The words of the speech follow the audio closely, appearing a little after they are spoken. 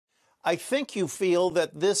I think you feel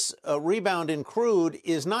that this rebound in crude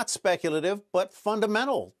is not speculative, but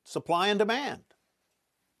fundamental, supply and demand.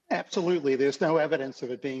 Absolutely. There's no evidence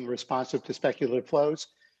of it being responsive to speculative flows.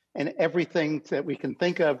 And everything that we can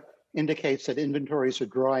think of indicates that inventories are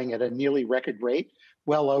growing at a nearly record rate,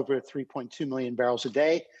 well over 3.2 million barrels a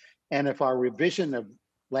day. And if our revision of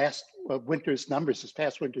last winter's numbers, this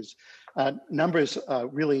past winter's numbers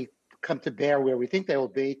really come to bear where we think they will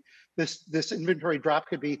be, this inventory drop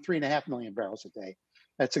could be 3.5 million barrels a day.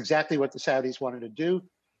 That's exactly what the Saudis wanted to do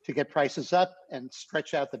to get prices up and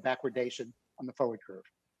stretch out the backwardation on the forward curve.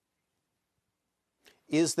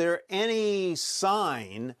 Is there any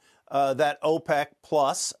sign that OPEC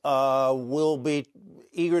Plus will be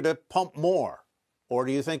eager to pump more? Or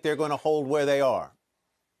do you think they're going to hold where they are?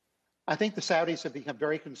 I think the Saudis have become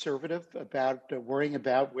very conservative about worrying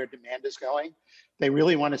about where demand is going. They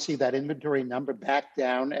really want to see that inventory number back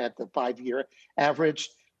down at the 5-year average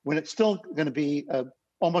when it's still going to be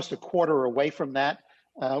almost a quarter away from that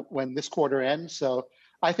when this quarter ends. So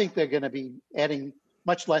I think they're going to be adding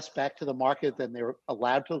much less back to the market than they're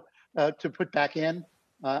allowed to put back in.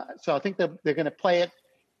 So I think that they're going to play it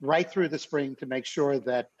right through the spring to make sure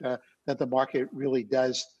that that the market really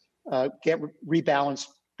does get rebalanced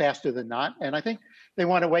faster than not. And I think they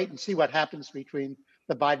want to wait and see what happens between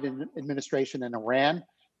the Biden administration and Iran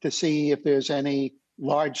to see if there's any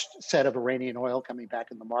large set of Iranian oil coming back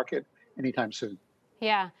in the market anytime soon.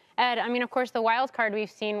 Yeah. Ed, I mean, of course, the wild card we've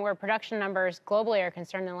seen where production numbers globally are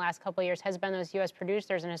concerned in the last couple of years has been those U.S.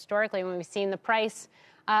 producers. And historically, when we've seen the price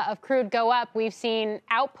of crude go up, we've seen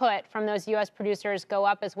output from those U.S. producers go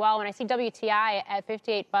up as well. When I see WTI at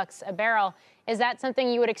 $58 a barrel, is that something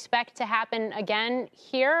you would expect to happen again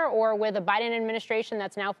here, or with a Biden administration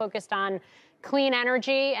that's now focused on clean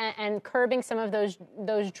energy and curbing some of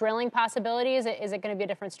those drilling possibilities? Is it going to be a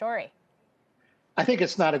different story? I think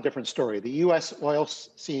it's not a different story. The U.S. oil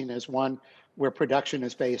scene is one where production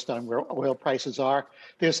is based on where oil prices are.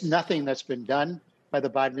 There's nothing that's been done by the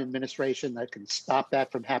Biden administration that can stop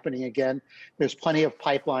that from happening again. There's plenty of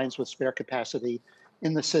pipelines with spare capacity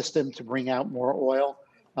in the system to bring out more oil.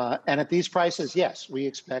 And at these prices, yes, we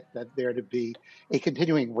expect that there to be a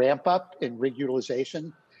continuing ramp up in rig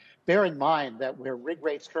utilization. Bear in mind that where rig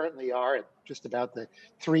rates currently are at just about the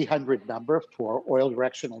 300 number for oil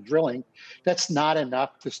directional drilling, that's not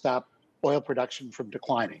enough to stop oil production from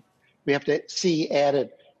declining. We have to see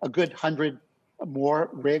added a good 100 more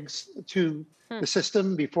rigs to the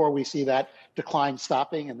system before we see that decline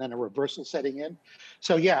stopping and then a reversal setting in.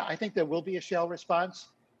 So, yeah, I think there will be a shale response.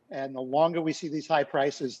 And the longer we see these high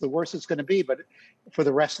prices, the worse it's going to be, but for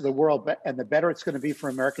the rest of the world, and the better it's going to be for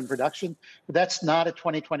American production. But that's not a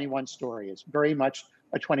 2021 story. It's very much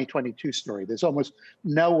a 2022 story. There's almost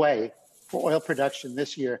no way for oil production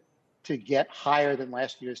this year to get higher than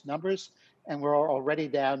last year's numbers. And we're already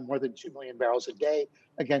down more than 2 million barrels a day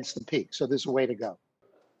against the peak. So there's a way to go.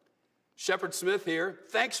 Shepard Smith here.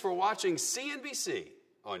 Thanks for watching CNBC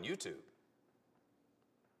on YouTube.